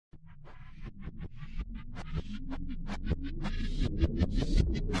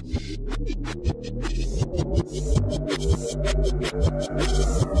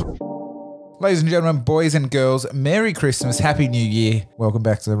Ladies and gentlemen, boys and girls, Merry Christmas, Happy New Year. Welcome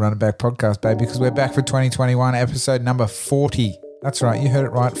back to the Run It Back podcast, baby, because we're back for 2021, episode number 40. That's right, you heard it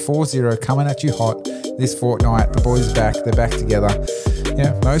right, 40, coming at you hot this fortnight. The boys are back, they're back together. You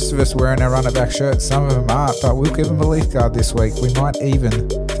know, most of us wearing our Run It Back shirts, some of them aren't, but we'll give them a leaf guard this week. We might even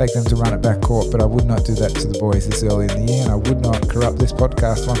take them to Run It Back court, but I would not do that to the boys this early in the year, and I would not corrupt this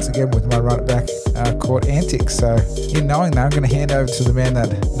podcast once again with my Run It Back court antics. So in knowing that, I'm going to hand over to the man that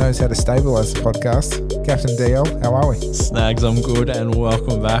knows how to stabilise the podcast, Captain DL. How are we? Snags, I'm good, and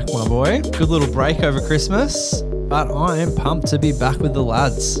welcome back, my boy. Good little break over Christmas, but I am pumped to be back with the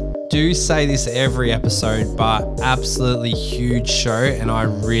lads. Do say this every episode, but absolutely huge show, and I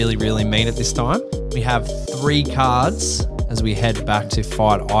really mean it this time. We have 3 cards as we head back to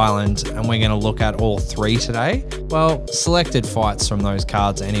Fight Island, and we're going to look at all 3 today. Well, selected fights from those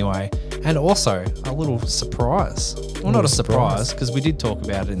cards anyway, and also a little surprise. Well, not a surprise, because we did talk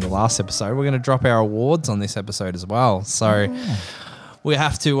about it in the last episode. We're going to drop our awards on this episode as well. So we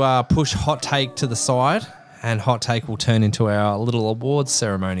have to push Hot Take to the side, and Hot Take will turn into our little awards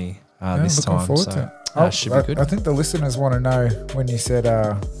ceremony this time. Should be good. I think the listeners want to know when you said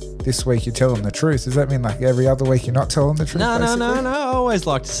this week you tell them the truth. Does that mean like every other week you're not telling the truth? No. I always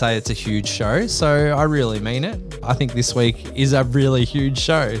like to say it's a huge show, so I really mean it. I think this week is a really huge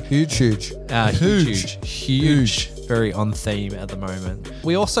show. Huge. Very on theme at the moment.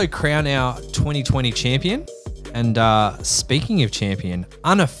 We also crown our 2020 champion. And speaking of champion,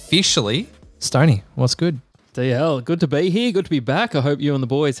 unofficially, Stoney, what's good? DL, good to be here. Good to be back. I hope you and the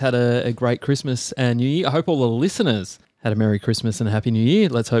boys had a great Christmas and New Year. I hope all the listeners had a Merry Christmas and a Happy New Year.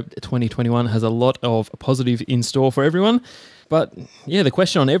 Let's hope 2021 has a lot of positive in store for everyone. But yeah, the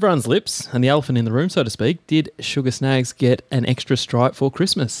question on everyone's lips and the elephant in the room, so to speak, did Sugar Snags get an extra stripe for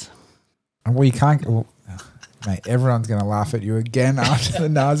Christmas? We can't... Mate, everyone's going to laugh at you again after the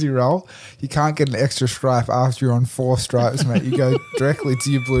Nazi roll. You can't get an extra stripe after you're on 4 stripes, mate. You go directly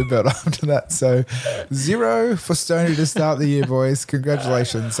to your blue belt after that. So 0 for Stoney to start the year, boys.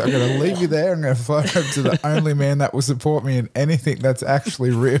 Congratulations. I'm going to leave you there. I'm going to fly over to the only man that will support me in anything that's actually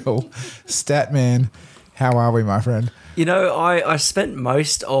real. Statman, how are we, my friend? You know, I spent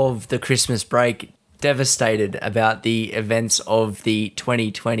most of the Christmas break devastated about the events of the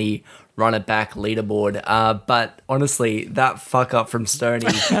 2020 Run It Back leaderboard. But honestly, that fuck up from Stoney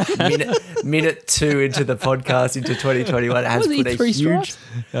minute 2 into the podcast into 2021 has put a huge,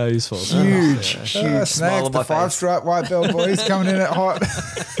 huge smile on my face. 5-stripe white belt, boys, coming in at hot.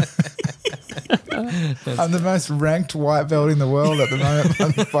 I'm the most ranked white belt in the world at the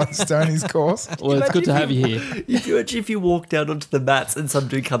moment by Stoney's course. Well, it's good to have you here. If you walk down onto the mats and some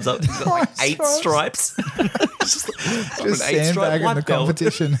dude comes up and he's got like 8 stripes. just sandbagging the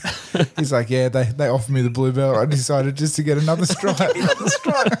competition. He's like, yeah, they offered me the blue belt. I decided just to get another stripe.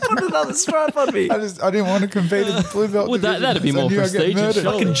 Put another stripe on me. I didn't want to compete in the blue belt. Well, that'd be more prestigious.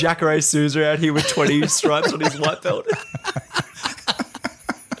 Fucking Jacare Souza out here with 20 stripes on his white belt.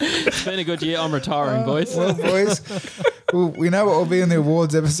 It's been a good year. I'm retiring, boys. Well, boys, we know what will be in the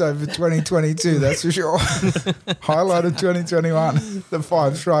awards episode for 2022, that's for sure. Highlight of 2021, the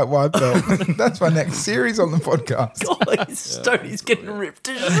 5-stripe white belt. That's my next series on the podcast. God, Stoney's getting ripped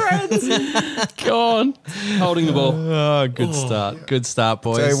to shreds. Go on. Holding the ball. Oh, good start. Good start,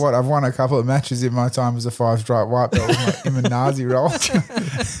 boys. Tell you what, I've won a couple of matches in my time as a 5-stripe white belt with my Imanazi roll.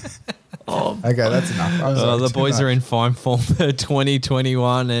 Okay, that's enough. The boys are in fine form for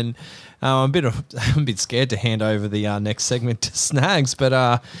 2021, and I'm a bit scared to hand over the next segment to Snags,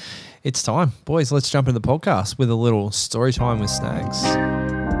 but it's time. Boys, let's jump into the podcast with a little story time with Snags.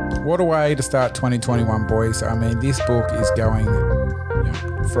 What a way to start 2021, boys. I mean, this book is going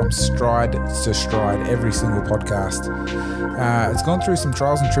from stride to stride every single podcast. It's gone through some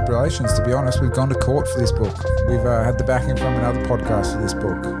trials and tribulations, to be honest. We've gone to court for this book. We've had the backing from another podcast for this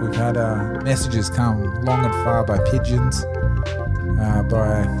book. We've had messages come long and far by pigeons,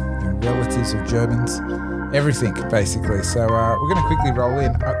 by relatives of Germans, everything basically. So we're going to quickly roll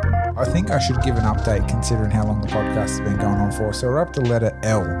in. I think I should give an update considering how long the podcast has been going on for. So we're up to letter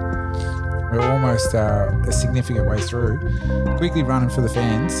L. We're almost a significant way through. Quickly running for the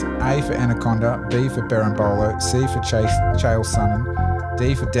fans. A for Anaconda, B for Berimbolo, C for Chael Sonnen,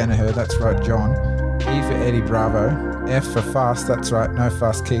 D for Danaher, that's right, John, E for Eddie Bravo, F for Fast, that's right, no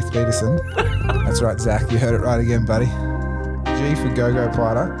Fast Keith Peterson, that's right, Zach, you heard it right again, buddy. G for Go-Go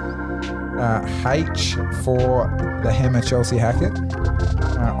Platter, H for the Hammer Chelsea Hackett,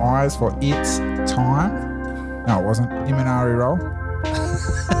 I's for It's Time, no it wasn't, Imanari Roll.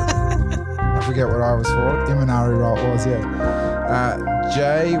 I forget what I was for. Imanari roll was, yeah.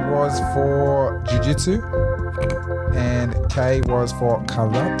 J was for jiu-jitsu and K was for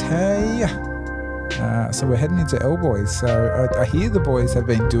karate. So we're heading into L boys. So I hear the boys have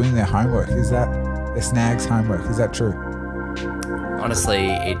been doing their homework. Is that their Snags homework? Is that true? Honestly,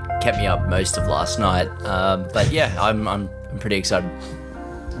 it kept me up most of last night. But yeah, I'm pretty excited.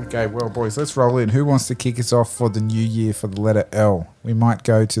 Okay, well, boys, let's roll in. Who wants to kick us off for the new year for the letter L? We might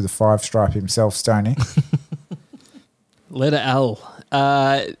go to the 5-stripe himself, Stoney. Letter L.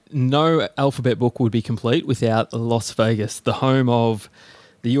 No alphabet book would be complete without Las Vegas, the home of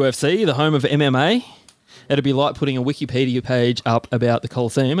the UFC, the home of MMA. It'd be like putting a Wikipedia page up about the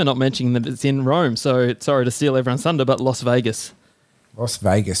Colosseum and not mentioning that it's in Rome. So sorry to steal everyone's thunder, but Las Vegas. Las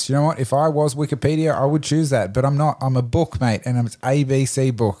Vegas. You know what? If I was Wikipedia, I would choose that. But I'm not. I'm a book, mate, and it's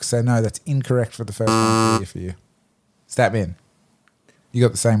ABC book. So no, that's incorrect for the first one for you. Statman, you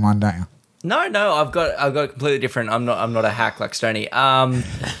got the same one, don't you? No, I've got completely different. I'm not a hack like Stoney.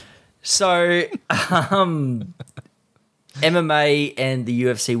 MMA and the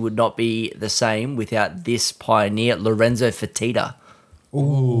UFC would not be the same without this pioneer, Lorenzo Fertitta.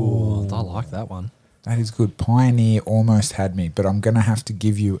 Ooh, I like that one. That is good. Pioneer almost had me, but I'm going to have to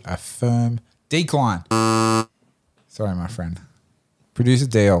give you a firm decline. Sorry, my friend. Producer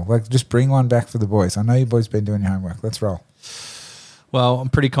deal. Just bring one back for the boys. I know you boys been doing your homework. Let's roll. Well, I'm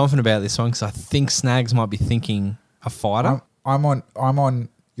pretty confident about this one because I think Snags might be thinking a fighter. I'm on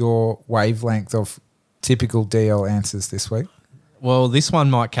your wavelength of typical DL answers this week. Well, this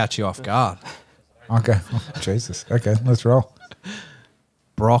one might catch you off guard. Okay. Oh, Jesus. Okay, let's roll.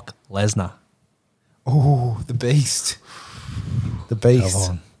 Brock Lesnar. Oh, the beast. The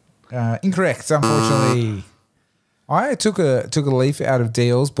beast. Incorrect, unfortunately. I took a leaf out of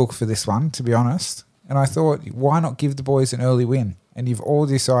DL's book for this one, to be honest, and I thought, why not give the boys an early win? And you've all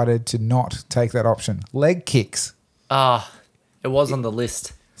decided to not take that option. Leg kicks. It was on the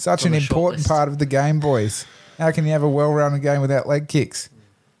list. Such an important part of the game, boys. How can you have a well-rounded game without leg kicks?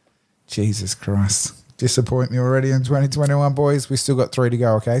 Jesus Christ. Disappoint me already in 2021, boys. We still got 3 to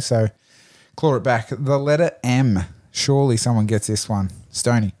go, okay? So claw it back. The letter M. Surely someone gets this one.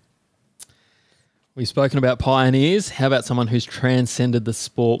 Stoney. We've spoken about pioneers. How about someone who's transcended the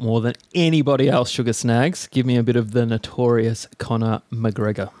sport more than anybody else, Sugar Snags? Give me a bit of the notorious Conor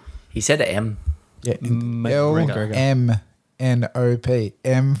McGregor. He said M. Yeah. McGregor. LMNOP.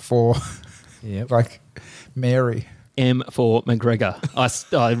 M for like Mary. M for McGregor.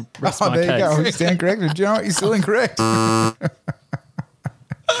 I rest my there case. you go. You stand corrected. Do you know what? You're still incorrect.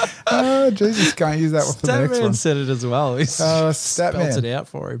 Oh, Jesus. Can't use that one for the next one. Statman said it as well. He Statman. spelled it out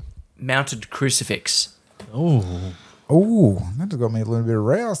for him. Mounted crucifix. Oh, that just got me a little bit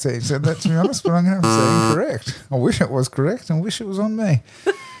aroused. He said that, to be honest, but I'm going to have to say incorrect. I wish it was correct and wish it was on me.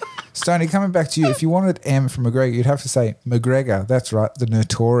 Stoney, coming back to you, if you wanted M for McGregor, you'd have to say McGregor. That's right, the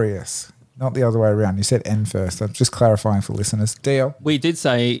notorious. Not the other way around. You said N first. I'm just clarifying for listeners. Deal. We did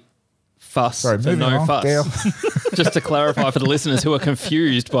say fuss. Sorry, for moving no on. fuss. Deal. Just to clarify for the listeners who are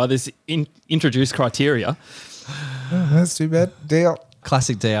confused by this introduced criteria. Oh, that's too bad. Deal.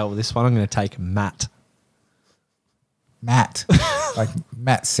 Classic DL with this one. I'm going to take Matt. Matt. Like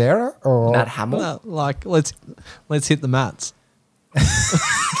Matt Sarah or Matt Hamill. Well, like let's hit the mats.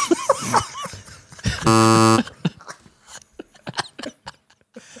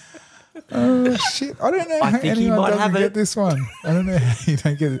 Oh shit! I don't know I how think he anyone might doesn't have get it. this one. I don't know how you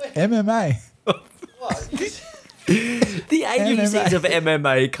don't get it. MMA. The ABCs of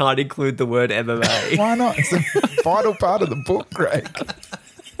MMA can't include the word MMA. Why not? It's a vital part of the book, Craig.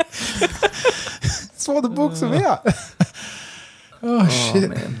 It's what the book's about. Oh shit!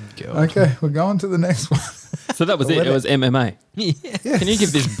 Man. Okay, we're going to the next one. So that was it. It was MMA. Yeah. Can you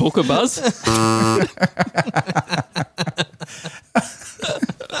give this book a buzz?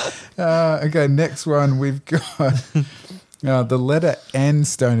 Okay, next one we've got the letter N,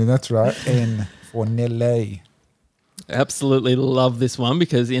 Stoney. That's right, N for Nelly. Absolutely love this one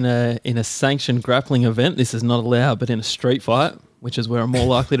because in a sanctioned grappling event, this is not allowed, but in a street fight, which is where I'm more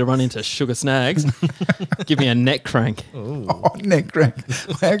likely to run into Sugar Snags, give me a neck crank. Oh, neck crank.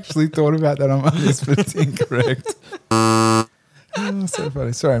 I actually thought about that on my list, but it's incorrect. Oh, so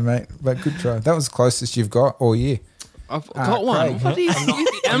funny. Sorry, mate, but good try. That was the closest you've got all year. I've got one. Craig. What is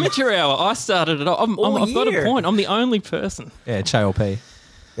the amateur hour? I started it off. I've got a point. I'm the only person. Yeah, CHLP.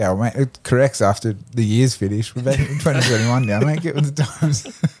 Yeah, well, mate, it corrects after the year's finished. We're back in 2021 now, mate. Get with the times.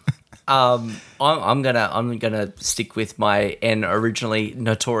 I'm gonna stick with my N originally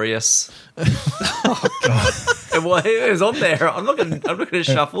notorious. Oh God! It was on there. I'm not gonna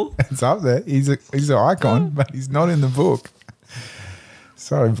shuffle. It's up there. He's an icon, but he's not in the book.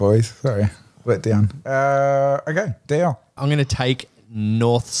 Sorry, boys. Sorry. Let down. Okay, DL. I'm going to take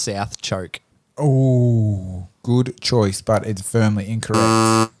north-south choke. Oh, good choice, but it's firmly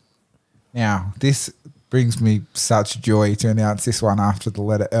incorrect. Now, this brings me such joy to announce this one after the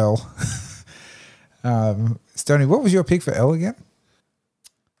letter L. Stoney, what was your pick for L again?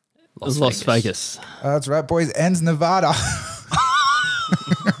 Las Vegas. That's right, boys. Ends Nevada.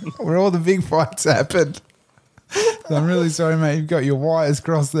 Where all the big fights happened. So I'm really sorry, mate. You've got your wires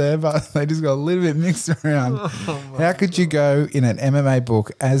crossed there, but they just got a little bit mixed around. How could you go in an MMA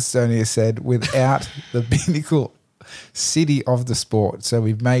book, as Sonia said, without the pinnacle city of the sport? So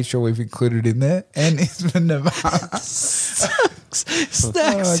we've made sure we've included it in there. And it's for Nevada. Stacks.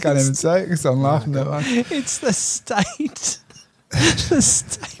 I can't even say it because I'm laughing that one. It's the state. The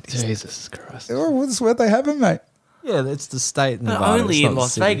state. Jesus Christ. Oh, what's what they happen, mate? Yeah, that's the state. But Nevada. only It's in not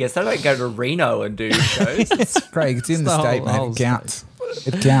Las the city. Vegas. They don't go to Reno and do shows. Craig, it's in the the state, whole- mate. whole It counts.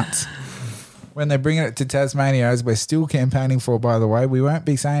 It counts. When they're bringing it to Tasmania, as we're still campaigning for, by the way, we won't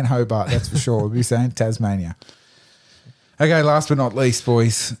be saying Hobart, that's for sure. We'll be saying Tasmania. Okay, last but not least,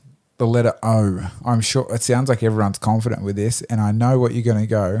 boys, the letter O. I'm sure it sounds like everyone's confident with this, and I know what you're going to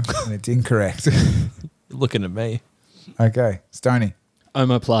go, and it's incorrect. Looking at me. Okay, Stoney.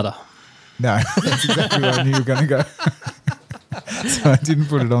 Omoplata. No, that's exactly where I knew you were going to go. So I didn't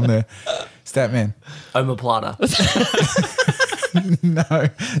put it on there. Statman. Omoplata. No,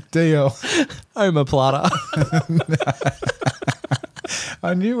 DL. Omoplata.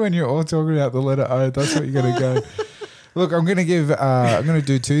 I knew when you're all talking about the letter O, that's what you're going to go. Look, I'm going to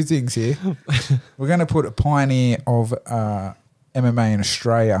do two things here. We're going to put a pioneer of MMA in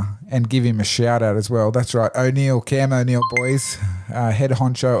Australia and give him a shout out as well. That's right, O'Neill, Cam O'Neill, boys, head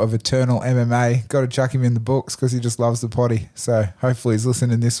honcho of Eternal MMA. Got to chuck him in the books because he just loves the potty. So hopefully he's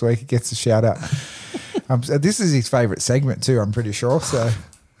listening this week. He gets a shout out. So this is his favourite segment too, I'm pretty sure. So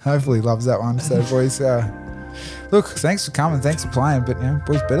hopefully he loves that one. So boys, look, thanks for coming, thanks for playing. But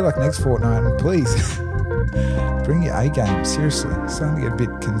boys, better luck next fortnight, and please bring your A game. Seriously, starting to get a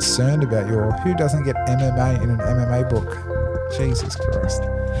bit concerned about your who doesn't get MMA in an MMA book. Jesus Christ.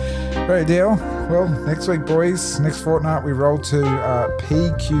 Great deal. Well, next week, boys, next fortnight, we roll to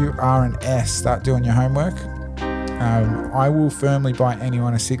P, Q, R, and S. Start doing your homework. I will firmly buy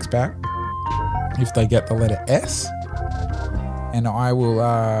anyone a six-pack if they get the letter S. And I will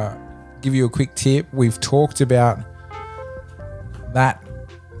give you a quick tip. We've talked about that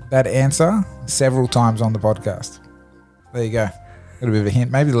answer several times on the podcast. There you go. Got a bit of a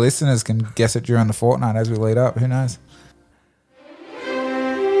hint. Maybe the listeners can guess it during the fortnight as we lead up. Who knows?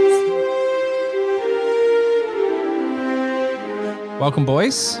 Welcome,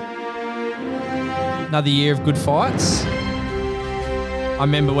 boys. Another year of good fights. I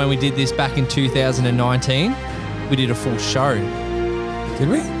remember when we did this back in 2019, we did a full show. Did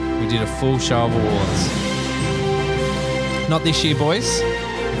we? We did a full show of awards. Not this year, boys.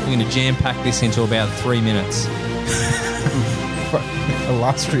 We're going to jam-pack this into about 3 minutes.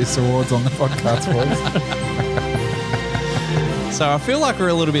 Illustrious awards on the podcast, boys. So I feel like we're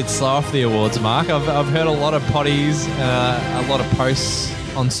a little bit slow for the awards, Mark. I've heard a lot of potties, a lot of posts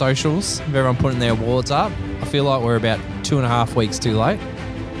on socials of everyone putting their awards up. I feel like we're about 2.5 weeks too late.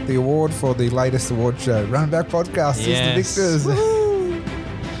 The award for the latest award show, Running Back Podcast, Yes. is the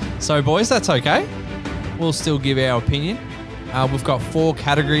victors. So, boys, that's okay. We'll still give our opinion. We've got 4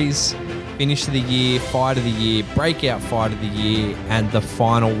 categories: Finish of the Year, Fight of the Year, Breakout Fight of the Year, and the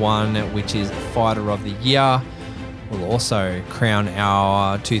final one, which is Fighter of the Year. We'll also crown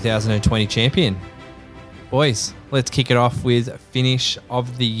our 2020 champion. Boys, let's kick it off with Finish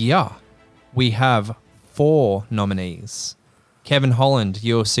of the Year. We have 4 nominees. Kevin Holland,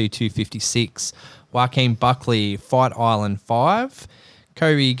 UFC 256. Joaquin Buckley, Fight Island 5.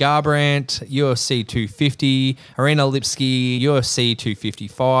 Cody Garbrandt, UFC 250. Arena Lipsky, UFC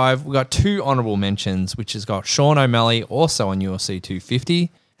 255. We've got 2 honourable mentions, which has got Sean O'Malley, also on UFC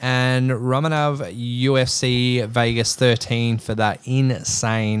 250. And Romanov, UFC Vegas 13 for that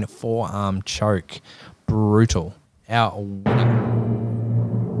insane forearm choke. Brutal. Our winner.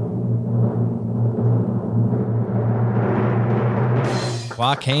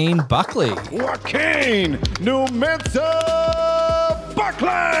 Joaquin Buckley. Joaquin Numenta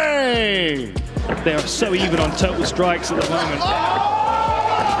Buckley. They are so even on total strikes at the moment.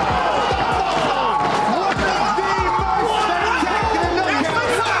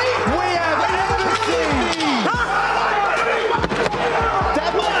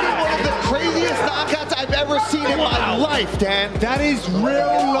 Seen in my life, Dan. That is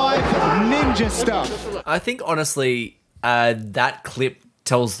real life ninja stuff. I think honestly, that clip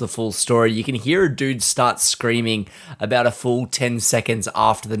tells the full story. You can hear a dude start screaming about a full 10 seconds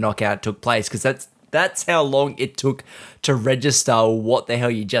after the knockout took place, because that's That's how long it took to register what the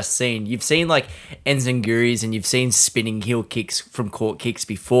hell you just seen. You've seen like enziguris and you've seen spinning heel kicks from court kicks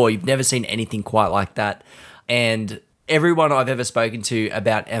before. You've never seen anything quite like that. And everyone I've ever spoken to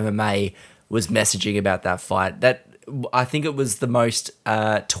about MMA was messaging about that fight. I think it was the most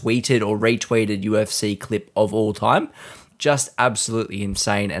tweeted or retweeted UFC clip of all time. Just absolutely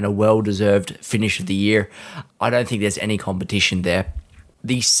insane and a well-deserved finish of the year. I don't think there's any competition there.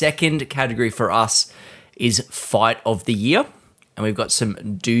 The second category for us is Fight of the Year, and we've got some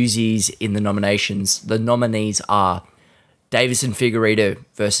doozies in the nominations. The nominees are Davison Figueiredo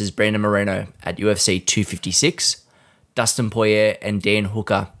versus Brandon Moreno at UFC 256, Dustin Poirier and Dan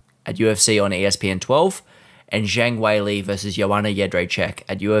Hooker at UFC on ESPN 12, and Zhang Weili versus Joanna Jędrzejczyk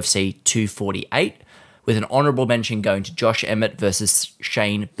at UFC 248, with an honourable mention going to Josh Emmett versus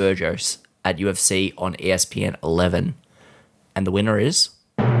Shane Burgos at UFC on ESPN 11. And the winner is...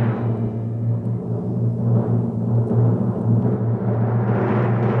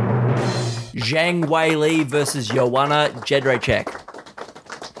 Zhang Weili versus Joanna Jędrzejczyk.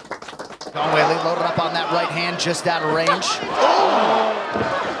 Zhang Weili loaded up on that right hand, just out of range.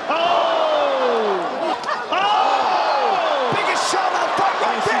 Biggest shot of the fight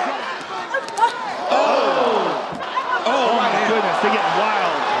right there. Oh my goodness, they're getting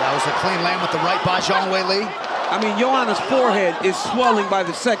wild. That was a clean land with the right by Zhang Weili. I mean, Joanna's forehead is swelling by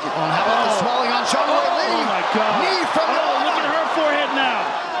the second. Oh, how about the swelling on Zhang Weili? Oh my God. Knee from Oh, look at her forehead now.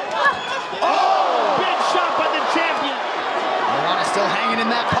 Oh, big shot by the champion. Joanna still hanging in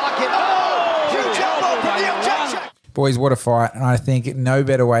that pocket. Oh, huge elbow from the objection. Boys, what a fight. And I think no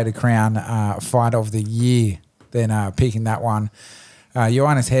better way to crown Fight of the Year than picking that one.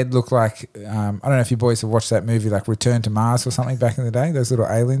 Joanna's head looked like, I don't know if you boys have watched that movie like Return to Mars or something back in the day, those little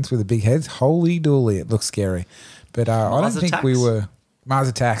aliens with the big heads. Holy dooly, it looks scary. But I don't think we were... Mars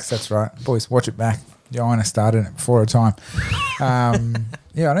Attacks, that's right. Boys, watch it back. Joanna started it before her time.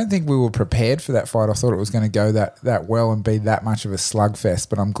 Yeah, I don't think we were prepared for that fight. I thought it was going to go that well and be that much of a slugfest,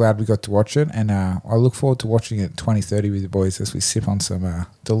 but I'm glad we got to watch it, and I look forward to watching it 2030 with the boys as we sip on some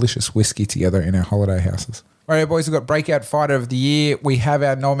delicious whiskey together in our holiday houses. All right, boys, we've got Breakout Fighter of the Year. We have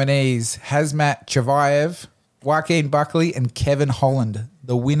our nominees, Hazmat Chivaev, Joaquin Buckley, and Kevin Holland.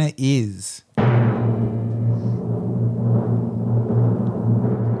 The winner is...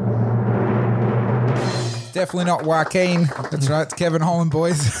 Definitely not Joaquin. That's right, it's Kevin Holland,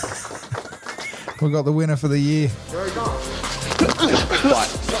 boys. We got the winner for the year. But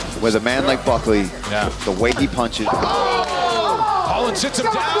with a man like Buckley, the way he punches... Holland sits him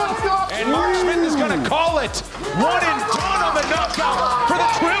down, and Mark Smith is going to call it. One and done on the knockout for the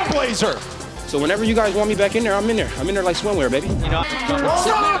Trailblazer. So whenever you guys want me back in there, I'm in there. I'm in there like swimwear, baby. Stop!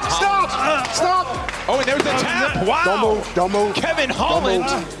 Oh, and there's the tap. Wow. Don't move. Kevin Holland.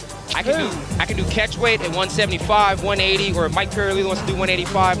 I can do catch weight at 175, 180, or Mike Perry wants to do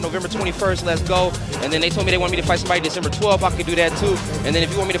 185, November 21st, let's go. And then they told me they want me to fight somebody December 12th, I could do that too. And then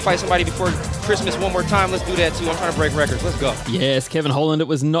if you want me to fight somebody before Christmas one more time, let's do that too. I'm trying to break records, let's go. Yes, Kevin Holland. It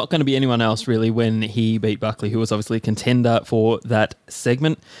was not going to be anyone else really when he beat Buckley, who was obviously a contender for that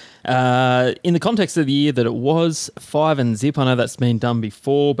segment. In the context of the year that it was, 5-0, I know that's been done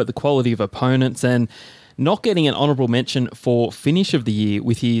before, but the quality of opponents and not getting an honourable mention for finish of the year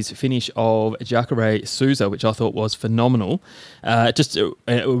with his finish of Jacare Souza, which I thought was phenomenal. Just a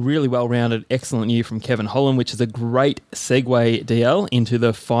really well-rounded, excellent year from Kevin Holland, which is a great segue, DL, into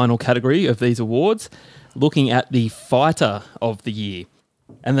the final category of these awards, looking at the fighter of the year.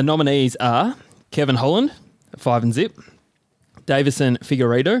 And the nominees are Kevin Holland, 5-0, Davison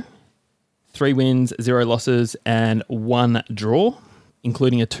Figueiredo, 3 wins, 0 losses, and 1 draw,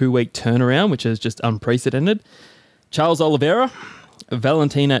 including a 2-week turnaround, which is just unprecedented. Charles Oliveira,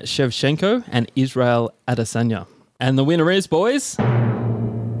 Valentina Shevchenko, and Israel Adesanya. And the winner is, boys...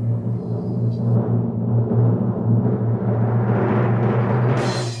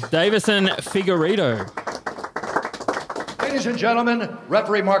 Davison Figueiredo. Ladies and gentlemen,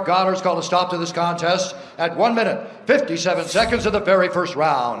 referee Mark Goddard's called a stop to this contest at 1 minute, 57 seconds of the very first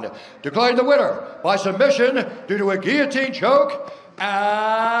round. Declaring the winner by submission due to a guillotine choke,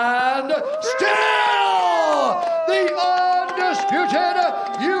 and still the undisputed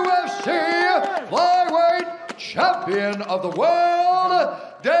UFC flyweight champion of the world,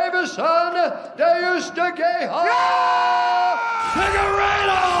 Davison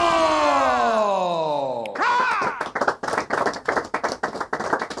Figueiredo!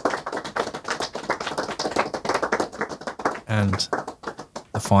 And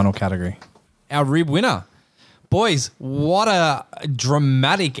the final category, our rib winner. Boys, what a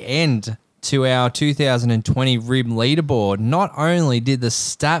dramatic end to our 2020 rib leaderboard. Not only did the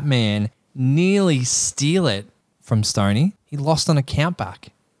stat man nearly steal it from Stoney. He lost on a countback.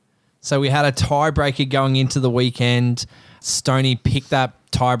 So we had a tiebreaker going into the weekend. Stoney picked that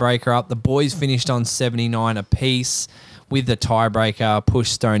tiebreaker up. The boys finished on 79 apiece. With the tiebreaker,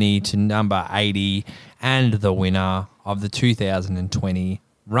 pushed Stoney to number 80 and the winner of the 2020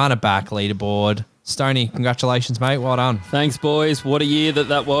 Run It Back leaderboard. Stoney, congratulations, mate. Well done. Thanks, boys. What a year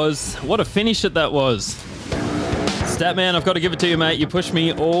that was. What a finish that was. Statman, I've got to give it to you, mate. You pushed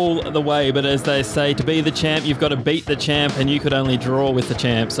me all the way, but as they say, to be the champ, you've got to beat the champ, and you could only draw with the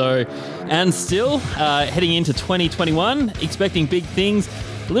champ. So, and still, heading into 2021, expecting big things.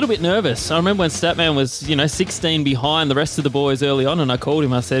 A little bit nervous. I remember when Statman was, 16 behind the rest of the boys early on, and I called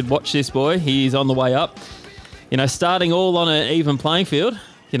him. I said, watch this boy. He's on the way up. Starting all on an even playing field,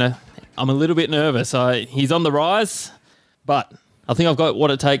 I'm a little bit nervous. He's on the rise, but I think I've got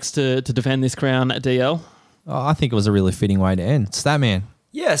what it takes to defend this crown at DL. Oh, I think it was a really fitting way to end. Statman.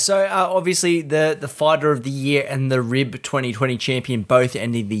 Yeah, so obviously the fighter of the year and the RIB 2020 champion both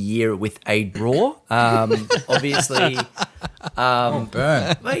ending the year with a draw. Obviously, burn.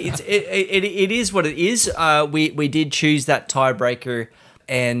 It is what it is. We did choose that tiebreaker,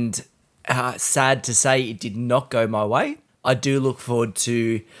 and sad to say, it did not go my way. I do look forward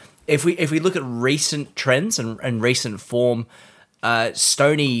to if we look at recent trends and recent form.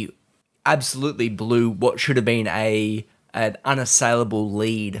 Stoney absolutely blew what should have been an unassailable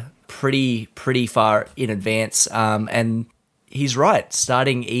lead pretty far in advance. And he's right.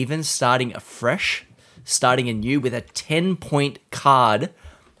 Starting even, starting afresh, starting anew with a 10-point card,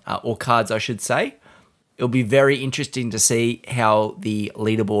 or cards, I should say. It'll be very interesting to see how the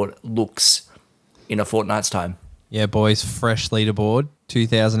leaderboard looks in a fortnight's time. Yeah, boys, fresh leaderboard,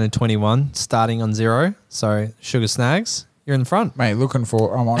 2021, starting on 0. So, Sugar Snags, you're in the front. Mate,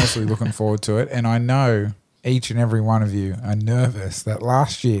 I'm honestly looking forward to it. And I know each and every one of you are nervous that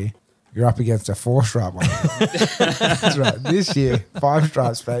last year you're up against a 4-stripe one. That's right. This year, 5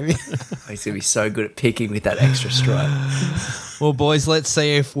 stripes, baby. He's going to be so good at picking with that extra stripe. Well, boys, let's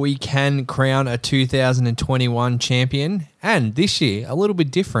see if we can crown a 2021 champion. And this year, a little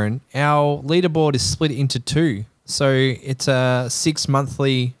bit different. Our leaderboard is split into 2. So it's a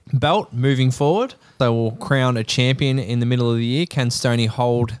 6-monthly belt moving forward. So we'll crown a champion in the middle of the year. Can Stoney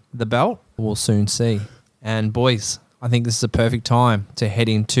hold the belt? We'll soon see. And boys, I think this is a perfect time to head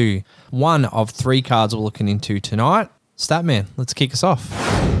into one of 3 cards we're looking into tonight. Statman, let's kick us off.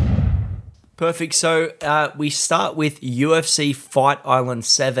 Perfect. So we start with UFC Fight Island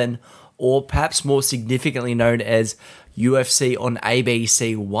 7, or perhaps more significantly known as UFC on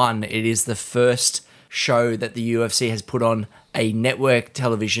ABC 1. It is the first show that the UFC has put on a network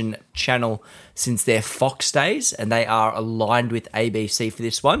television channel since their Fox days, and they are aligned with ABC for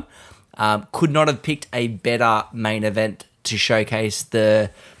this one. Could not have picked a better main event to showcase the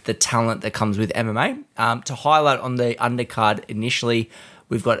talent that comes with MMA. To highlight on the undercard initially,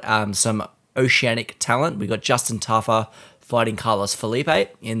 we've got some Oceanic talent. We've got Justin Taffa fighting Carlos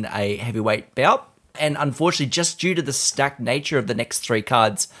Felipe in a heavyweight bout. And unfortunately, just due to the stacked nature of the next 3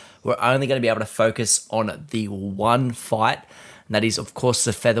 cards, we're only going to be able to focus on the one fight. And that is, of course,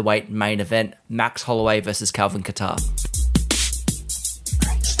 the featherweight main event, Max Holloway versus Calvin Kattar.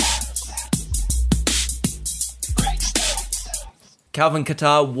 Calvin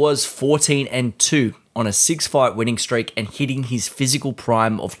Kattar was 14-2 on a 6-fight winning streak and hitting his physical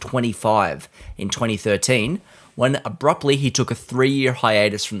prime of 25 in 2013, when abruptly he took a 3-year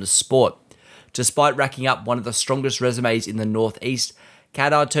hiatus from the sport. Despite racking up one of the strongest resumes in the Northeast,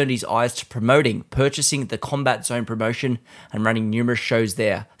 Kattar turned his eyes to promoting, purchasing the Combat Zone promotion and running numerous shows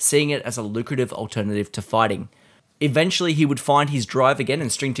there, seeing it as a lucrative alternative to fighting. Eventually, he would find his drive again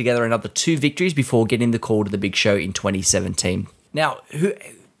and string together another 2 victories before getting the call to the big show in 2017. Now,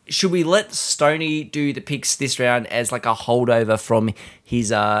 should we let Stoney do the picks this round as like a holdover from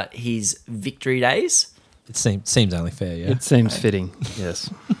his victory days? It seems only fair, yeah. It seems fitting, yes.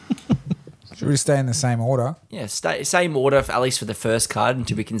 Should we stay in the same order? Yeah, same order, at least for the first card,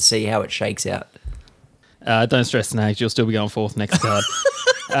 until we can see how it shakes out. Don't stress, Snags. You'll still be going 4th next card.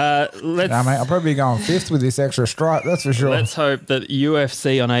 Mate, I'll probably be going 5th with this extra stripe, that's for sure. Let's hope that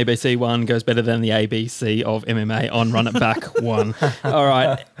UFC on ABC 1 goes better than the ABC of MMA on Run It Back 1. All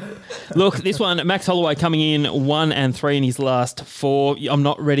right. Look, this one, Max Holloway coming in 1-3 in his last 4. I'm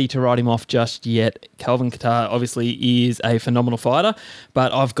not ready to write him off just yet. Calvin Kattar obviously is a phenomenal fighter,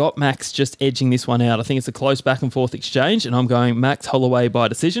 but I've got Max just edging this one out. I think it's a close back and forth exchange, and I'm going Max Holloway by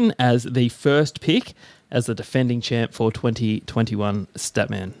decision as the first pick as the defending champ for 2021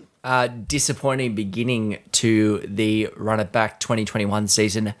 Statman. Disappointing beginning to the Run It Back 2021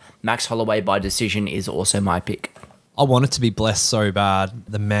 season. Max Holloway by decision is also my pick. I want it to be blessed so bad.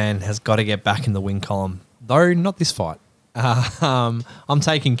 The man has got to get back in the win column, though not this fight. I'm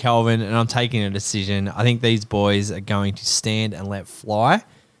taking Kelvin and I'm taking a decision. I think these boys are going to stand and let fly.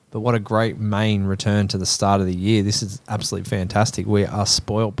 But what a great main return to the start of the year. This is absolutely fantastic. We are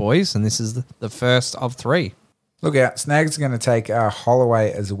spoiled, boys, and this is the first of 3. Look out. Snag's going to take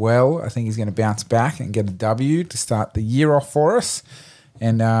Holloway as well. I think he's going to bounce back and get a W to start the year off for us.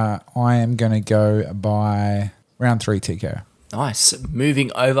 And I am going to go by round 3 TKO. Nice.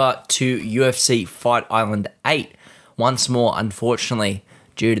 Moving over to UFC Fight Island 8. Once more, unfortunately,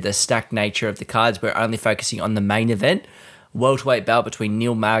 due to the stacked nature of the cards, we're only focusing on the main event. Welterweight bout between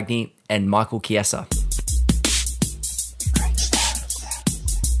Neil Magny and Michael Chiesa.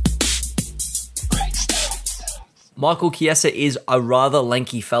 Michael Chiesa is a rather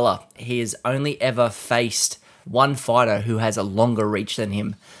lanky fella. He has only ever faced one fighter who has a longer reach than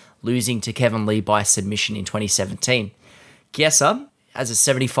him, losing to Kevin Lee by submission in 2017. Chiesa has a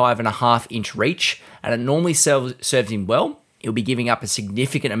 75.5-inch reach, and it normally serves him well. He'll be giving up a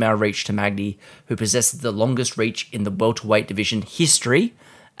significant amount of reach to Magny, who possesses the longest reach in the welterweight division history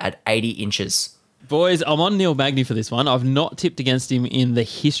at 80 inches. Boys, I'm on Neil Magny for this one. I've not tipped against him in the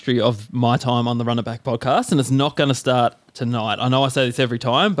history of my time on the Run It Back podcast, and it's not going to start tonight. I know I say this every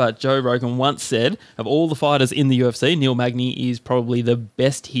time, but Joe Rogan once said, of all the fighters in the UFC, Neil Magny is probably the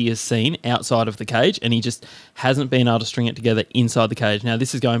best he has seen outside of the cage, and he just hasn't been able to string it together inside the cage. Now,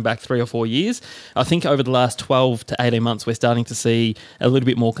 this is going back 3 or 4 years. I think over the last 12 to 18 months, we're starting to see a little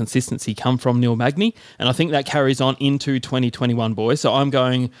bit more consistency come from Neil Magny, and I think that carries on into 2021, boys. So I'm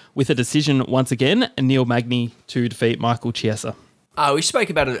going with a decision once again, Neil Magny to defeat Michael Chiesa. We spoke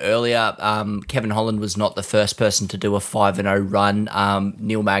about it earlier. Kevin Holland was not the first person to do a 5-0 run.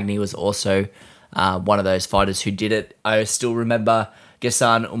 Neil Magny was also one of those fighters who did it. I still remember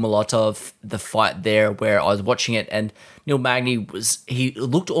Ghassan Umalatov, the fight there where I was watching it, and Neil Magny he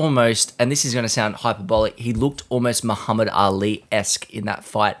looked almost, and this is going to sound hyperbolic, he looked almost Muhammad Ali-esque in that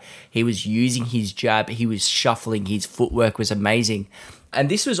fight. He was using his jab, he was shuffling, his footwork was amazing. And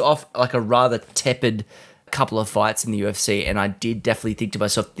this was off like a rather tepid couple of fights in the UFC, and I did definitely think to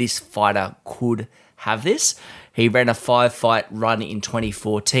myself, this fighter could have this. He ran a 5-fight run in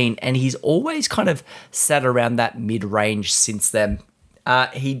 2014, and he's always kind of sat around that mid-range since then.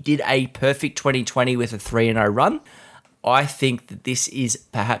 He did a perfect 2020 with a 3-0 run. I think that this is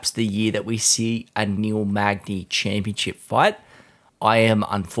perhaps the year that we see a Neil Magny championship fight. I am,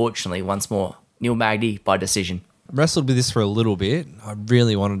 unfortunately, once more, Neil Magny by decision. Wrestled with this for a little bit. I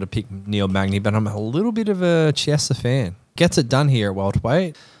really wanted to pick Neil Magny, but I'm a little bit of a Chiesa fan. Gets it done here at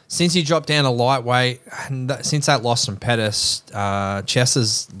welterweight. Since he dropped down to lightweight, and since that loss from Pettis,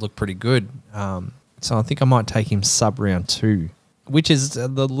 Chiesa's looked pretty good. So I think I might take him sub round 2, which is the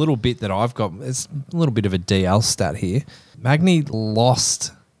little bit that I've got. It's a little bit of a DL stat here. Magny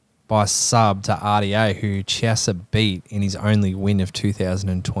lost by sub to RDA, who Chiesa beat in his only win of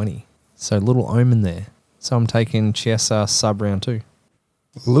 2020. So little omen there. So I'm taking Chiesa sub round 2.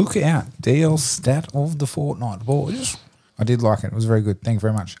 Look out. DL stat of the fortnight, boys. I did like it. It was very good. Thank you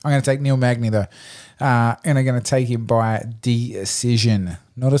very much. I'm going to take Neil Magny, though. And I'm going to take him by decision.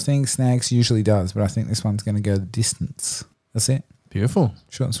 Not a thing Snags usually does, but I think this one's going to go the distance. That's it. Beautiful.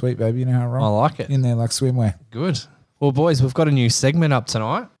 Short and sweet, baby. You know how I roll. I like it. In there like swimwear. Good. Well, boys, we've got a new segment up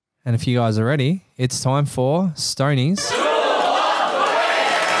tonight. And if you guys are ready, it's time for Stoney's.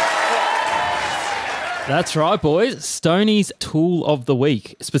 That's right, boys. Stoney's Tool of the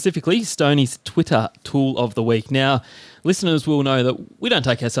Week, specifically Stoney's Twitter Tool of the Week. Now, listeners will know that we don't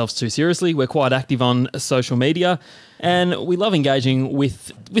take ourselves too seriously. We're quite active on social media, and we love engaging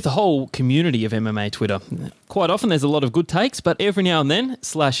with the whole community of MMA Twitter. Quite often there's a lot of good takes, but every now and then,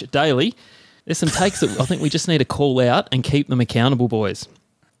 /daily, there's some takes that I think we just need to call out and keep them accountable, boys.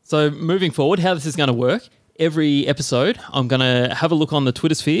 So moving forward, how this is going to work, every episode, I'm going to have a look on the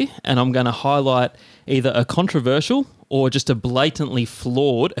Twitter sphere and I'm going to highlight either a controversial or just a blatantly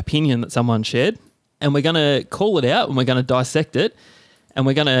flawed opinion that someone shared. And we're going to call it out and we're going to dissect it and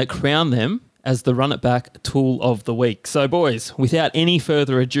we're going to crown them as the Run It Back Tool of the Week. So, boys, without any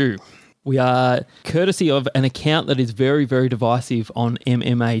further ado, we are courtesy of an account that is very, very divisive on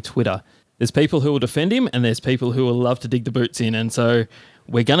MMA Twitter. There's people who will defend him and there's people who will love to dig the boots in. And so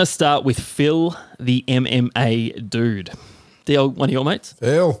we're going to start with Phil, the MMA dude. DL, one of your mates?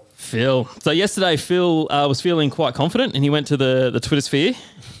 Phil. So yesterday, Phil was feeling quite confident and he went to the Twitter sphere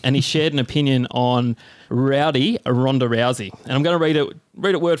and he shared an opinion on Rowdy Ronda Rousey. And I'm going to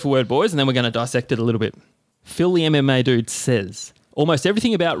read it word for word, boys, and then we're going to dissect it a little bit. Phil, the MMA dude, says, almost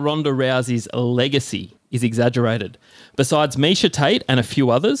everything about Ronda Rousey's legacy is exaggerated. Besides Miesha Tate and a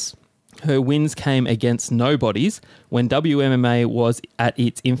few others, her wins came against nobodies when WMMA was at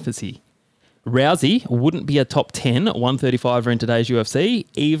its infancy. Rousey wouldn't be a top 10 135er in today's UFC.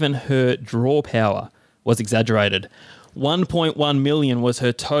 Even her draw power was exaggerated. 1.1 million was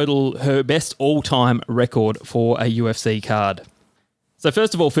her best all-time record for a UFC card. So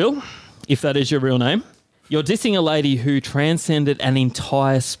first of all, Phil, if that is your real name, you're dissing a lady who transcended an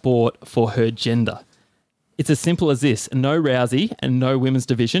entire sport for her gender. It's as simple as this. No Rousey and no women's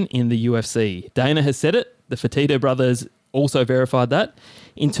division in the UFC. Dana has said it. The Fertitta brothers also verified that.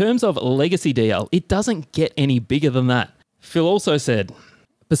 In terms of legacy DL, it doesn't get any bigger than that. Phil also said,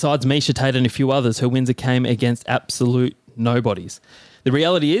 besides Miesha Tate and a few others, her wins came against absolute nobodies. The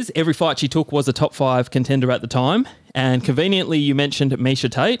reality is, every fight she took was a top 5 contender at the time, and conveniently you mentioned Miesha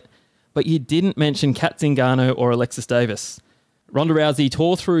Tate, but you didn't mention Kat Zingano or Alexis Davis. Ronda Rousey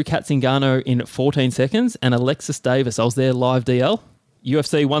tore through Kat Zingano in 14 seconds, and Alexis Davis, I was there live DL,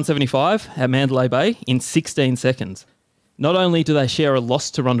 UFC 175 at Mandalay Bay in 16 seconds. Not only do they share a loss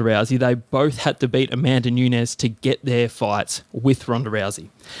to Ronda Rousey, they both had to beat Amanda Nunes to get their fights with Ronda Rousey.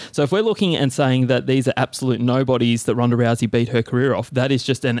 So if we're looking and saying that these are absolute nobodies that Ronda Rousey beat her career off, that is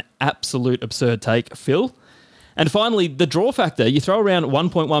just an absolute absurd take, Phil. And finally, the draw factor. You throw around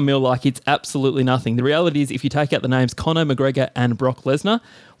 1.1 mil like it's absolutely nothing. The reality is if you take out the names Conor McGregor and Brock Lesnar,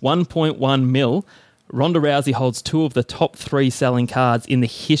 1.1 mil, Ronda Rousey holds 2 of the top 3 selling cards in the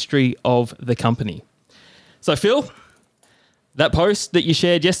history of the company. So Phil, that post that you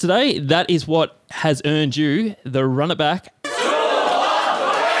shared yesterday, that is what has earned you the Run It Back.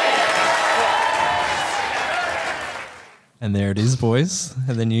 And there it is, boys.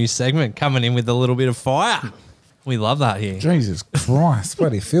 And the new segment coming in with a little bit of fire. We love that here. Jesus Christ.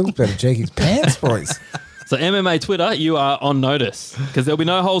 Bloody Phil's better check his pants, boys. So MMA Twitter, you are on notice because there'll be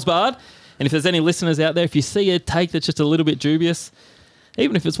no holes barred. And if there's any listeners out there, if you see a take that's just a little bit dubious,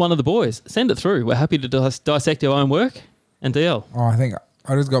 even if it's one of the boys, send it through. We're happy to dissect our own work. And DL. Oh, I think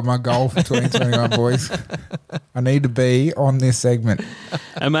I just got my goal for 2021, boys. I need to be on this segment.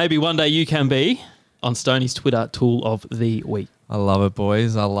 And maybe one day you can be on Stoney's Twitter Tool of the Week. I love it,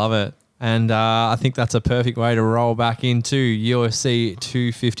 boys. I love it. And I think that's a perfect way to roll back into UFC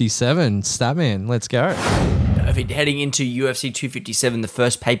 257. Statman, let's go. Heading into UFC 257, the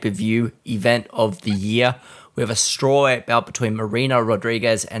first pay-per-view event of the year, we have a strawweight bout between Marina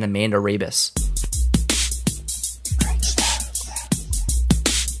Rodriguez and Amanda Ribas.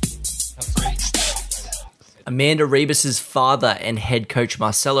 Amanda Ribas' father and head coach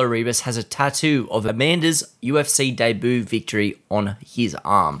Marcelo Ribas has a tattoo of Amanda's UFC debut victory on his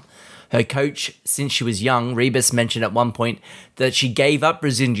arm. Her coach, since she was young, Ribas mentioned at one point that she gave up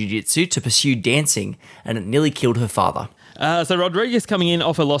Brazilian Jiu-Jitsu to pursue dancing, and it nearly killed her father. So Rodriguez coming in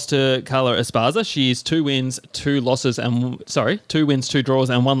off a loss to Carla Esparza. She's 2 wins, 2 draws,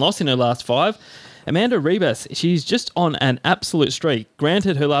 and 1 loss in her last 5. Amanda Ribas, she's just on an absolute streak.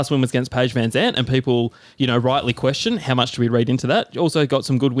 Granted, her last win was against Paige Van Zandt, and people, rightly question how much do we read into that. Also got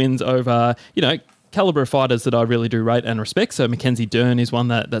some good wins over, caliber of fighters that I really do rate and respect. So Mackenzie Dern is one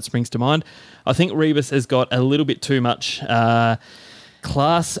that springs to mind. I think Ribas has got a little bit too much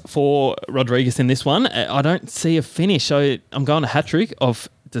class for Rodriguez in this one. I don't see a finish, so I'm going a hat-trick of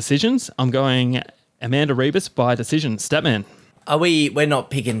decisions. I'm going Amanda Ribas by decision. Statman. We're not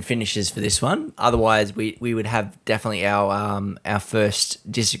picking finishes for this one. Otherwise, we would have definitely our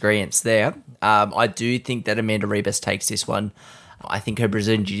first disagreements there. I do think that Amanda Ribas takes this one. I think her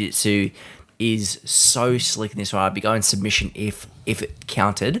Brazilian Jiu-Jitsu is so slick in this one. I'd be going submission if it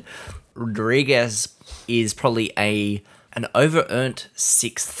counted. Rodriguez is probably an over-earned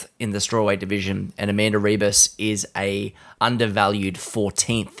 6th in the strawweight division, and Amanda Ribas is a undervalued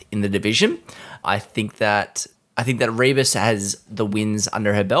 14th in the division. I think that Ribas has the wins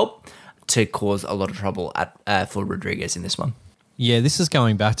under her belt to cause a lot of trouble for Rodriguez in this one. Yeah, this is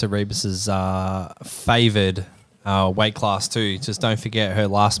going back to Ribas's favoured weight class too. Just don't forget her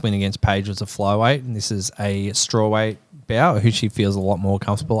last win against Paige was a flyweight, and this is a strawweight bout who she feels a lot more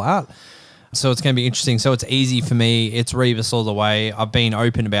comfortable at. So it's going to be interesting. So it's easy for me. It's Ribas all the way. I've been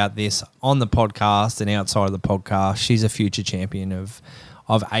open about this on the podcast and outside of the podcast. She's a future champion of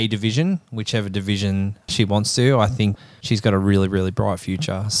a division, whichever division she wants to. I think she's got a really, really bright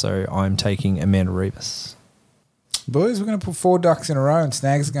future. So I'm taking Amanda Ribas. Boys, we're going to put 4 ducks in a row, and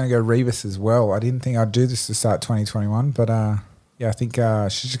Snags is going to go Ribas as well. I didn't think I'd do this to start 2021, but I think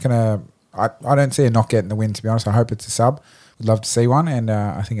she's just going to... I don't see her not getting the win, to be honest. I hope it's a sub. Would love to see one, and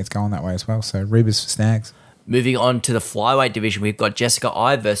I think it's going that way as well. So Ribas for Snags. Moving on to the flyweight division, we've got Jessica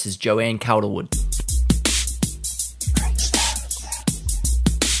Eye versus Joanne Calderwood.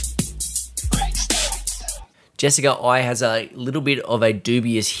 Jessica Ai has a little bit of a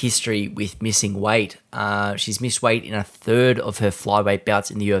dubious history with missing weight. She's missed weight in a third of her flyweight bouts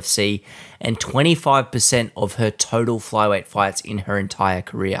in the UFC and 25% of her total flyweight fights in her entire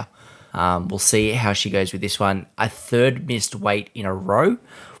career. We'll see how she goes with this one. A third missed weight in a row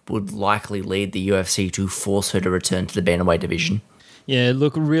would likely lead the UFC to force her to return to the bantamweight division. Yeah,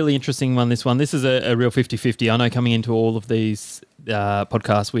 look, really interesting one, this one. This is a real 50-50. I know coming into all of these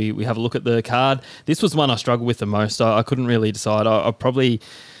podcasts, we have a look at the card. This was one I struggled with the most. I couldn't really decide. I probably...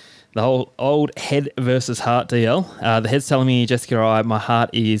 The whole old head versus heart DL. The head's telling me, Jessica Ai, my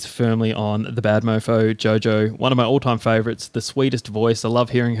heart is firmly on the bad mofo, JoJo. One of my all-time favourites, the sweetest voice. I love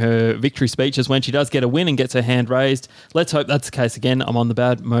hearing her victory speeches when she does get a win and gets her hand raised. Let's hope that's the case again. I'm on the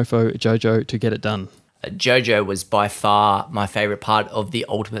bad mofo, JoJo, to get it done. JoJo was by far my favourite part of the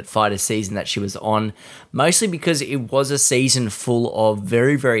Ultimate Fighter season that she was on, mostly because it was a season full of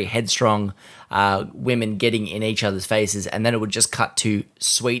very, very headstrong women getting in each other's faces, and then it would just cut to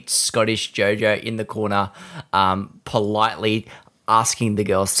sweet Scottish JoJo in the corner, politely asking the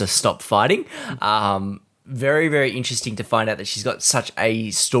girls to stop fighting. Very, very interesting to find out that she's got such a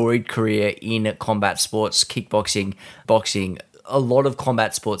storied career in combat sports, kickboxing, boxing, a lot of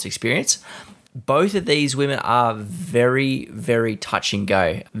combat sports experience. Both of these women are very, very touch and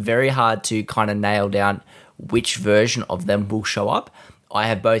go. Very hard to kind of nail down which version of them will show up. I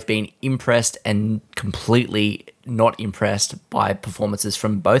have both been impressed and completely not impressed by performances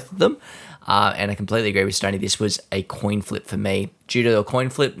from both of them. And I completely agree with Stoney. This was a coin flip for me. Due to the coin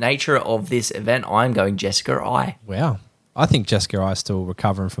flip nature of this event, I'm going Jessica Ai. Wow. I think Jessica Ai is still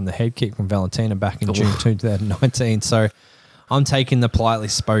recovering from the head kick from Valentina back in June 2019. So I'm taking the politely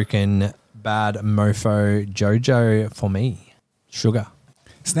spoken bad mofo JoJo for me. Sugar.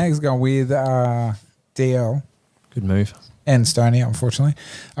 Snag's gone with DL. Good move. And Stoney, unfortunately.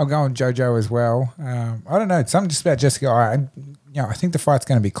 I'm going JoJo as well. I don't know. Something just about Jessica. I think the fight's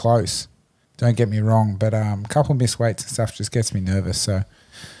going to be close. Don't get me wrong. But a couple missed weights and stuff just gets me nervous. So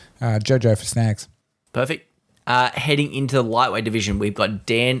JoJo for Snags. Perfect. Heading into the lightweight division, we've got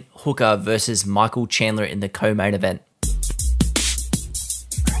Dan Hooker versus Michael Chandler in the co-main event.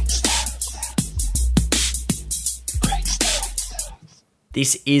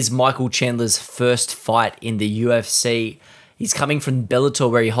 This is Michael Chandler's first fight in the UFC. He's coming from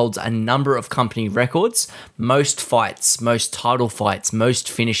Bellator, where he holds a number of company records, most fights, most title fights, most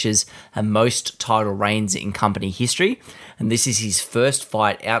finishes, and most title reigns in company history. And this is his first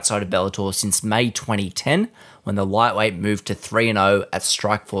fight outside of Bellator since May 2010, when the lightweight moved to 3-0 at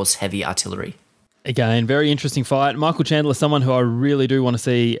Strikeforce Heavy Artillery. Again, very interesting fight. Michael Chandler, someone who I really do want to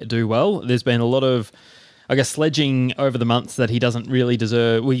see do well. There's been a lot of, sledging over the months that he doesn't really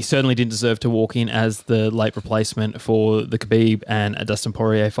deserve. Well, he certainly didn't deserve to walk in as the late replacement for the Khabib and a Dustin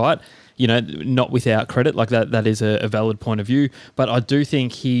Poirier fight. Not without credit. Like that is a valid point of view. But I do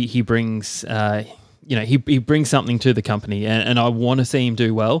think he brings, he brings something to the company, and I want to see him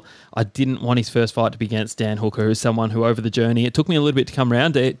do well. I didn't want his first fight to be against Dan Hooker, who's someone who over the journey, it took me a little bit to come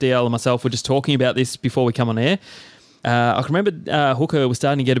around. DL and myself were just talking about this before we come on air. I can remember Hooker was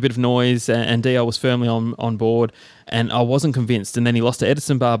starting to get a bit of noise, and DL was firmly on board, and I wasn't convinced. And then he lost to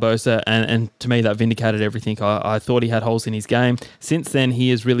Edson Barbosa, and to me that vindicated everything. I thought he had holes in his game. Since then, he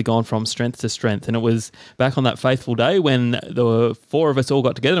has really gone from strength to strength, and it was back on that faithful day when the four of us all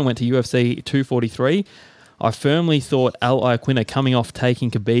got together and went to UFC 243. I firmly thought Al Iaquinta coming off taking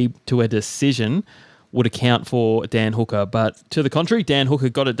Khabib to a decision would account for Dan Hooker. But to the contrary, Dan Hooker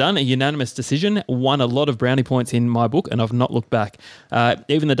got it done, a unanimous decision, won a lot of brownie points in my book, and I've not looked back.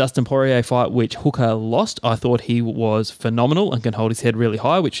 Even the Dustin Poirier fight, which Hooker lost, I thought he was phenomenal and can hold his head really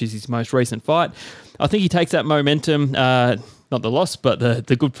high, which is his most recent fight. I think he takes that momentum, not the loss, but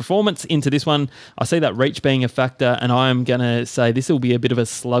the good performance into this one. I see that reach being a factor, and I'm going to say this will be a bit of a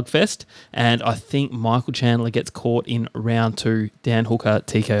slugfest, and I think Michael Chandler gets caught in round 2, Dan Hooker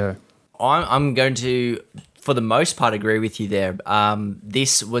TKO. I'm going to, for the most part, agree with you there.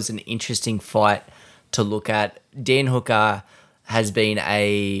 This was an interesting fight to look at. Dan Hooker has been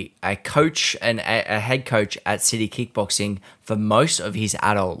a coach and a head coach at City Kickboxing for most of his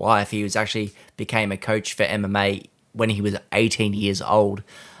adult life. He became a coach for MMA when he was 18 years old,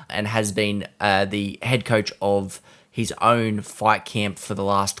 and has been the head coach of his own fight camp for the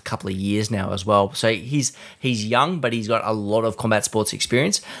last couple of years now as well. So he's young, but he's got a lot of combat sports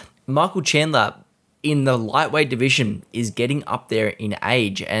experience. Michael Chandler in the lightweight division is getting up there in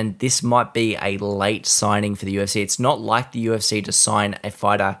age, and this might be a late signing for the UFC. It's not like the UFC to sign a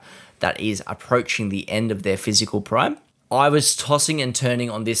fighter that is approaching the end of their physical prime. I was tossing and turning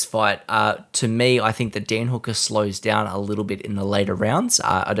on this fight. To me, I think that Dan Hooker slows down a little bit in the later rounds.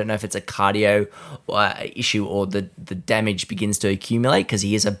 I don't know if it's a cardio issue or the damage begins to accumulate because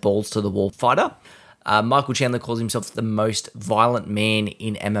he is a balls-to-the-wall fighter. Michael Chandler calls himself the most violent man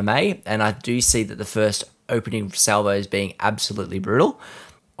in MMA, and I do see that the first opening salvos being absolutely brutal.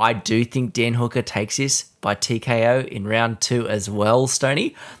 I do think Dan Hooker takes this by TKO in round 2 as well,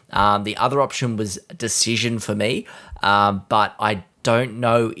 Stoney. The other option was a decision for me, but I don't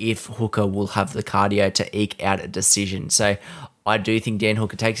know if Hooker will have the cardio to eke out a decision. So I do think Dan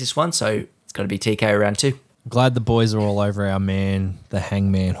Hooker takes this one, so it's got to be TKO round 2. Glad the boys are all over our man, the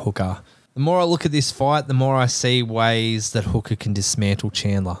hangman Hooker. The more I look at this fight, the more I see ways that Hooker can dismantle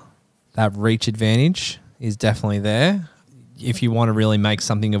Chandler. That reach advantage is definitely there. If you want to really make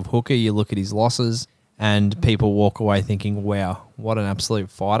something of Hooker, you look at his losses and people walk away thinking, wow, what an absolute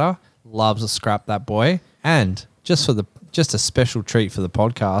fighter. Loves to scrap, that boy. And just a special treat for the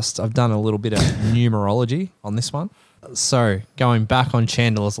podcast, I've done a little bit of numerology on this one. So going back on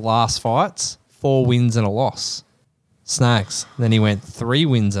Chandler's last fights, 4 wins and a loss. Snags. Then he went 3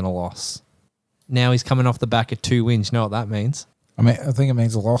 wins and a loss. Now he's coming off the back of 2 wins. You know what that means? I think it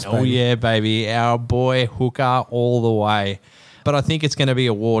means a loss, baby. Oh, yeah, baby. Our boy Hooker all the way. But I think it's going to be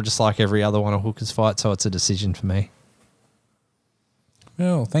a war just like every other one of Hooker's fight, so it's a decision for me.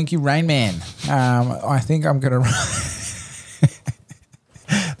 Well, thank you, Rain Man. I think I'm going to...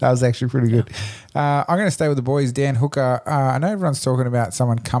 That was actually pretty good. I'm going to stay with the boys. Dan Hooker. I know everyone's talking about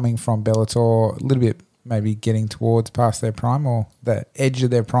someone coming from Bellator, a little bit maybe getting towards past their prime or the edge of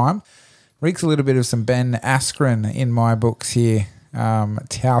their prime. Reeks a little bit of some Ben Askren in my books here.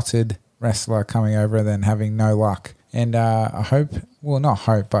 Touted wrestler coming over and then having no luck. And I hope, well, not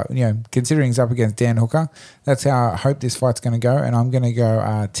hope, but, considering he's up against Dan Hooker, that's how I hope this fight's going to go. And I'm going to go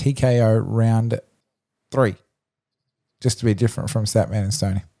TKO round 3, just to be different from Statman and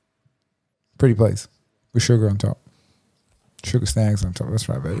Stoney. Pretty please. With sugar on top. Sugar snags on top. That's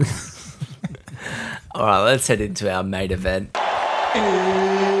right, baby. All right, let's head into our main event.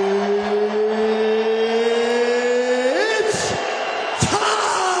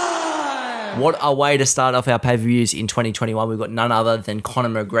 What a way to start off our pay-per-views in 2021. We've got none other than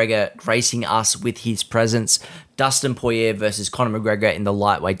Conor McGregor gracing us with his presence. Dustin Poirier versus Conor McGregor in the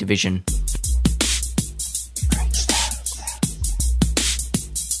lightweight division.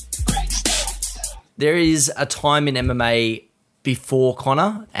 There is a time in MMA before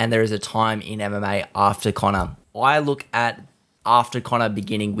Conor, and there is a time in MMA after Conor. I look at after Conor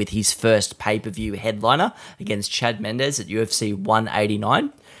beginning with his first pay-per-view headliner against Chad Mendes at UFC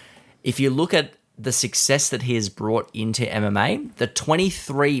 189. If you look at the success that he has brought into MMA, the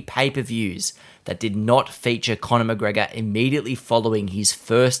 23 pay-per-views that did not feature Conor McGregor immediately following his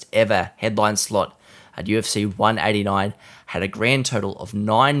first ever headline slot at UFC 189 had a grand total of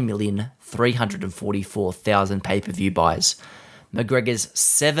 9,344,000 pay-per-view buys. McGregor's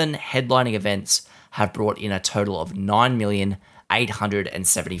 7 headlining events have brought in a total of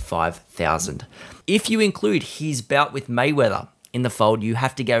 9,875,000. If you include his bout with Mayweather in the fold, you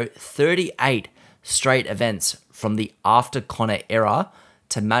have to go 38 straight events from the after Conor era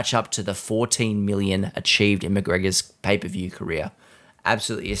to match up to the 14 million achieved in McGregor's pay-per-view career.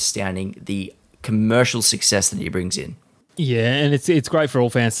 Absolutely astounding, the commercial success that he brings in. Yeah, and it's great for all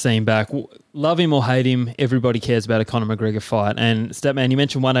fans to see him back. Love him or hate him, everybody cares about a Conor McGregor fight. And Statman, you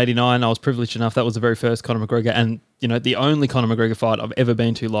mentioned 189. I was privileged enough. That was the very first Conor McGregor and, the only Conor McGregor fight I've ever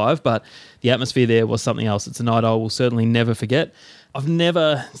been to live. But the atmosphere there was something else. It's a night I will certainly never forget.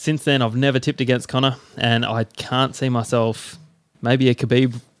 Since then, I've never tipped against Conor, and I can't see myself maybe a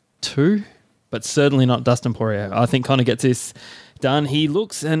Khabib 2, but certainly not Dustin Poirier. I think Conor gets this done. He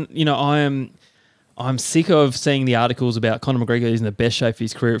looks, and, I'm sick of seeing the articles about Conor McGregor is in the best shape of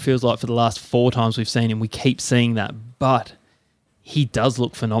his career. It feels like for the last 4 times we've seen him, we keep seeing that. But he does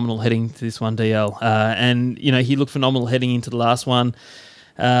look phenomenal heading to this one, DL. And, he looked phenomenal heading into the last one.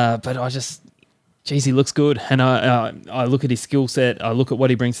 But he looks good. And I look at his skill set. I look at what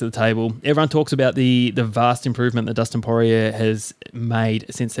he brings to the table. Everyone talks about the vast improvement that Dustin Poirier has made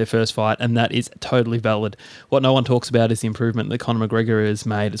since their first fight, and that is totally valid. What no one talks about is the improvement that Conor McGregor has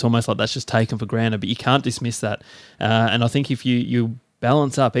made. It's almost like that's just taken for granted, but you can't dismiss that. And I think if you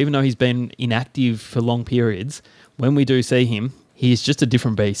balance up, even though he's been inactive for long periods, when we do see him, he's just a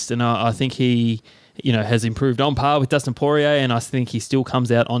different beast. And I think he has improved on par with Dustin Poirier, and I think he still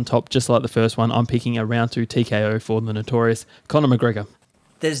comes out on top just like the first one. I'm picking a round 2 TKO for the notorious Conor McGregor.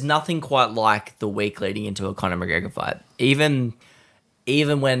 There's nothing quite like the week leading into a Conor McGregor fight. Even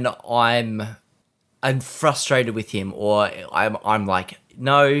when I'm I'm frustrated with him, or I'm like,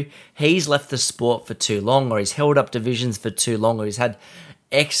 no, he's left the sport for too long, or he's held up divisions for too long, or he's had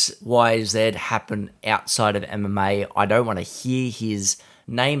X, Y, Z happen outside of MMA. I don't want to hear his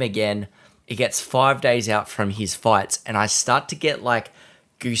name again. It gets 5 days out from his fights, and I start to get like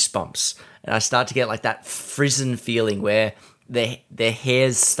goosebumps, and I start to get like that frizzen feeling where their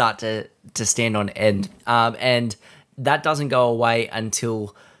hairs start to stand on end. And that doesn't go away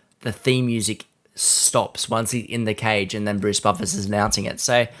until the theme music stops once he's in the cage, and then Bruce Buffer is announcing it.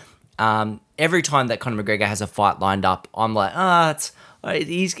 So every time that Conor McGregor has a fight lined up, I'm like,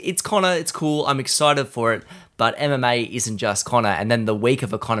 it's Conor, it's cool, I'm excited for it. But MMA isn't just Conor. And then the week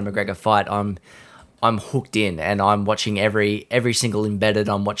of a Conor McGregor fight, I'm hooked in, and I'm watching every single embedded.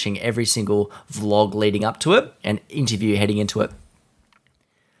 I'm watching every single vlog leading up to it and interview heading into it.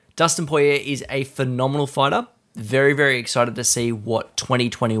 Dustin Poirier is a phenomenal fighter. Very, very excited to see what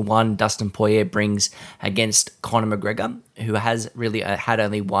 2021 Dustin Poirier brings against Conor McGregor, who has really had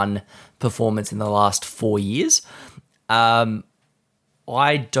only one performance in the last 4 years.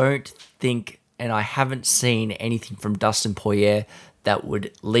 I don't think, and I haven't seen anything from Dustin Poirier that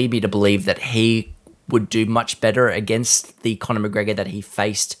would lead me to believe that he would do much better against the Conor McGregor that he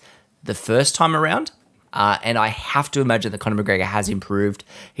faced the first time around. And I have to imagine that Conor McGregor has improved.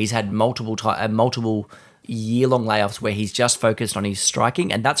 He's had multiple year-long layoffs where he's just focused on his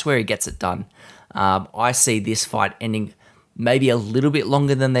striking, and that's where he gets it done. I see this fight ending maybe a little bit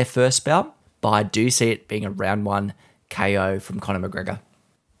longer than their first bout, but I do see it being a round 1 KO from Conor McGregor.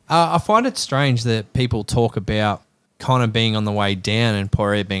 I find it strange that people talk about Conor being on the way down and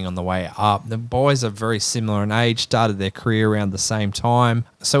Poirier being on the way up. The boys are very similar in age, started their career around the same time.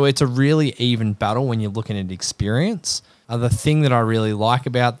 So it's a really even battle when you're looking at experience. The thing that I really like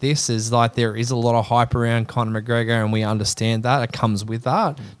about this is like there is a lot of hype around Conor McGregor, and we understand that. It comes with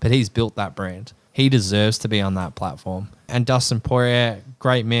that, but he's built that brand. He deserves to be on that platform. And Dustin Poirier,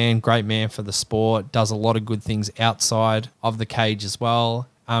 great man for the sport, does a lot of good things outside of the cage as well.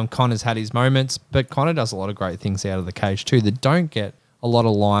 Conor's had his moments, but Conor does a lot of great things out of the cage too that don't get a lot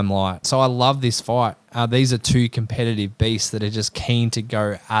of limelight. So I love this fight. These are two competitive beasts that are just keen to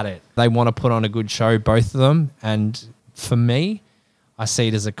go at it. They want to put on a good show, both of them. And for me, I see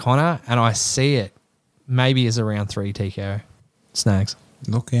it as a Conor, and I see it maybe as a round 3 TKO. Snags.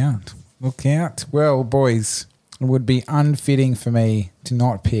 Look out. Look out. Well, boys, it would be unfitting for me to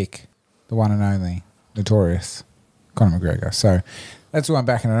not pick the one and only notorious Conor McGregor. So that's why I'm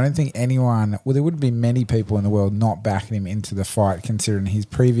backing. I don't think anyone, well, there wouldn't be many people in the world not backing him into the fight considering his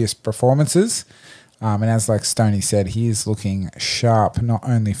previous performances. And as like Stoney said, he is looking sharp, not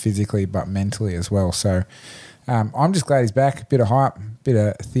only physically but mentally as well. So I'm just glad he's back. A bit of hype, bit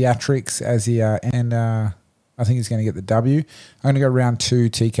of theatrics as he and I think he's going to get the W. I'm going to go round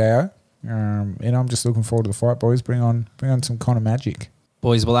 2 TKO. And I'm just looking forward to the fight, boys. Bring on some Conor magic.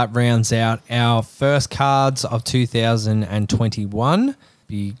 Boys, well, that rounds out our first cards of 2021.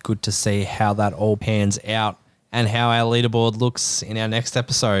 Be good to see how that all pans out and how our leaderboard looks in our next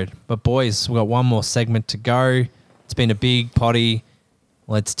episode. But boys, we've got one more segment to go. It's been a big potty.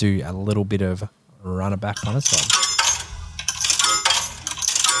 Let's do a little bit of run it back on us side.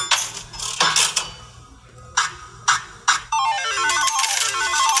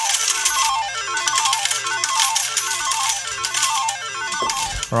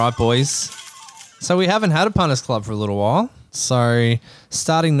 All right, boys. So we haven't had a punters club for a little while. So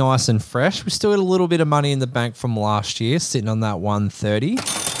starting nice and fresh. We still had a little bit of money in the bank from last year, sitting on that 130.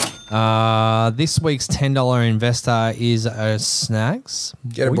 This week's $10 investor is Snags.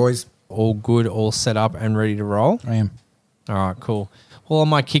 Get it, boys. All good, all set up and ready to roll? I am. All right, cool. Well, I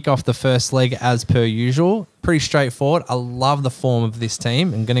might kick off the first leg as per usual. Pretty straightforward. I love the form of this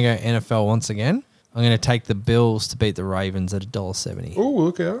team. I'm going to go NFL once again. I'm going to take the Bills to beat the Ravens at $1.70. Oh,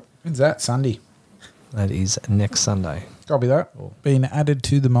 look out. When's that? Sunday. That is next Sunday. Copy that. Being added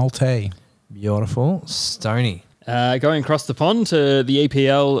to the multi. Beautiful. Stoney. Going across the pond to the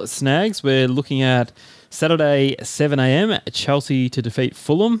EPL Snags, we're looking at Saturday, 7 a.m, Chelsea to defeat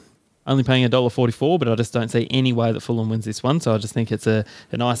Fulham. Only paying $1.44, but I just don't see any way that Fulham wins this one. So I just think it's a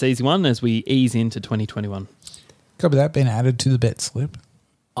nice, easy one as we ease into 2021. Copy that. Being added to the bet slip.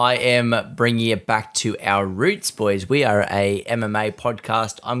 I am bringing it back to our roots, boys. We are a MMA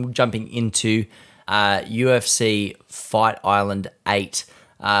podcast. I'm jumping into UFC Fight Island 8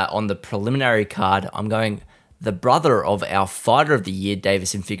 on the preliminary card. I'm going the brother of our fighter of the year,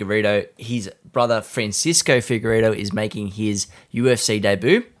 Davison Figueiredo. His brother, Francisco Figueiredo, is making his UFC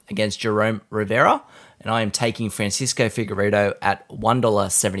debut against Jerome Rivera, and I am taking Francisco Figueiredo at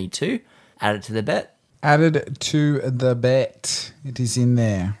 $1.72. Add it to the bet. Added to the bet. It is in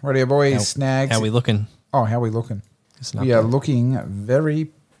there. Righty, boys. Snags. How we looking? Oh, how are we looking? It's an We are update. looking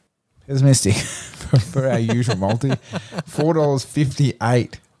very pessimistic for our usual multi.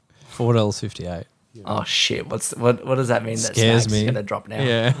 $4.58. $4.58. Oh shit! What does that mean? That Scares Snags me. is going to drop now?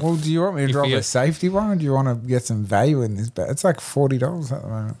 Yeah. Well, do you want me to If drop you- a safety one, or do you want to get some value in this bet? It's like $40 at the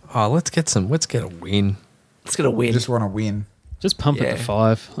moment. Oh, let's get a win. It's going to win. Just want to win. Just pump it Yeah. to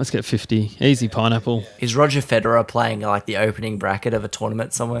 5. Let's get 50. Easy pineapple. Is Roger Federer playing like the opening bracket of a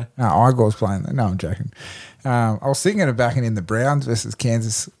tournament somewhere? No, Igor's playing that. No, I'm joking. I was thinking of backing in the Browns versus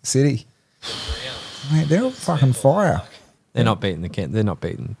Kansas City. Mate, they're all fucking fire. They're not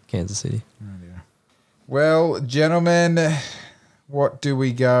beating Kansas City. Well, gentlemen, what do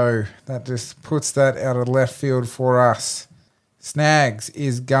we go? That just puts that out of left field for us. Snags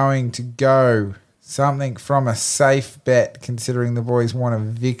is going to go something from a safe bet, considering the boys want a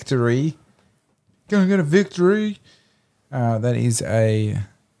victory. Gonna get a victory. That is a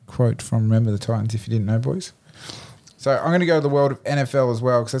quote from Remember the Titans, if you didn't know, boys. So I'm going to go to the world of NFL as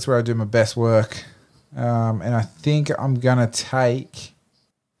well, because that's where I do my best work. And I think I'm going to take...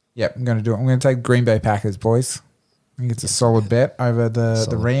 Yep, I'm going to do it. I'm going to take Green Bay Packers, boys. I think it's a solid bet over the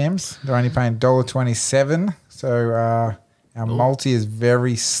Rams. They're only paying $1.27. So our multi is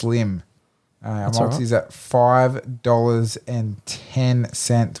very slim. Our multi is at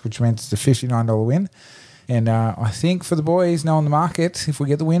 $5.10, which means it's a $59 win. And I think for the boys, knowing the market, if we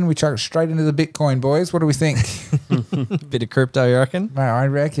get the win, we chuck it straight into the Bitcoin, boys. What do we think? Bit of crypto, you reckon? Mate, I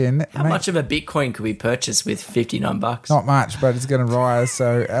reckon. How much of a Bitcoin could we purchase with $59? Not much, but it's going to rise.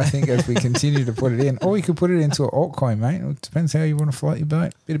 So I think as we continue to put it in, or you could put it into an altcoin, mate. It depends how you want to float your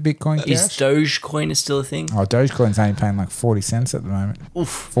boat. Bit of Bitcoin cash. Is Dogecoin still a thing? Oh, Dogecoin's only paying like 40 cents at the moment. Oof.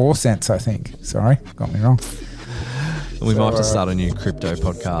 4 cents, I think. Sorry, got me wrong. We might have to start a new crypto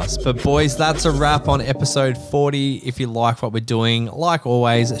podcast. But boys, that's a wrap on episode 40. If you like what we're doing, like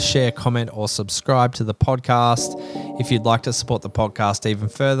always, share, comment, or subscribe to the podcast. If you'd like to support the podcast even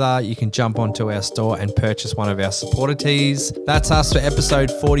further, you can jump onto our store and purchase one of our supporter tees. That's us for episode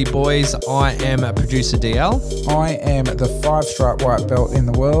 40, boys. I am producer DL. I am the 5-stripe white belt in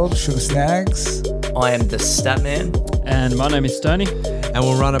the world, Sugar Snags. I am the Statman. And my name is Stoney. And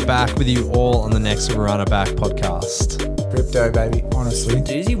we'll run it back with you all on the next Run It Back podcast. Crypto, baby, honestly.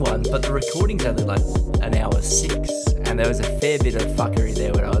 Doozy one, but the recording's only like an hour 6. And there was a fair bit of fuckery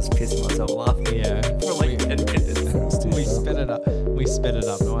there when I was pissing myself laughing. Yeah. For like 10 minutes. We sped it up. We sped it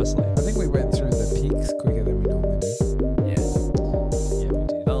up nicely. I think we went through the peaks quicker than we normally do. Yeah. Yeah, we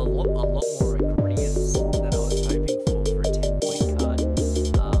did. A lot more ingredients than I was hoping for a 10-point card.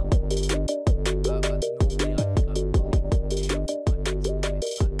 But normally I think I would probably get up my picks a little bit.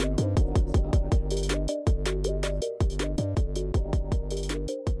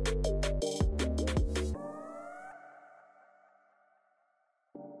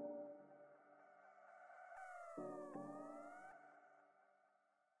 But